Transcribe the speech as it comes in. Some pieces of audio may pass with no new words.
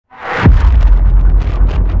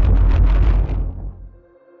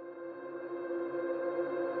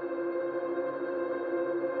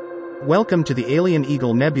Welcome to the alien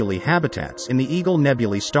Eagle Nebulae habitats in the Eagle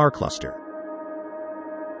Nebulae star cluster.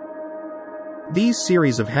 These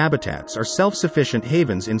series of habitats are self-sufficient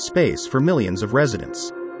havens in space for millions of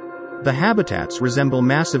residents. The habitats resemble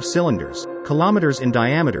massive cylinders, kilometers in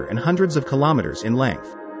diameter and hundreds of kilometers in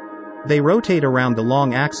length. They rotate around the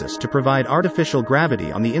long axis to provide artificial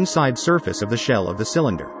gravity on the inside surface of the shell of the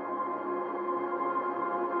cylinder.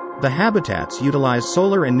 The habitats utilize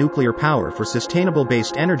solar and nuclear power for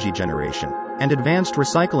sustainable-based energy generation, and advanced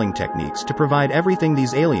recycling techniques to provide everything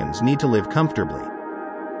these aliens need to live comfortably.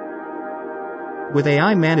 With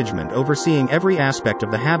AI management overseeing every aspect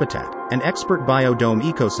of the habitat, and expert biodome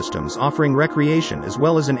ecosystems offering recreation as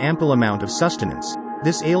well as an ample amount of sustenance,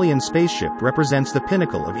 this alien spaceship represents the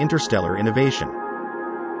pinnacle of interstellar innovation.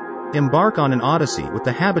 Embark on an odyssey with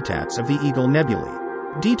the habitats of the Eagle Nebulae.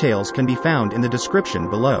 Details can be found in the description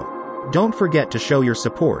below. Don't forget to show your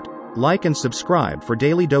support, like and subscribe for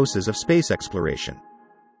daily doses of space exploration.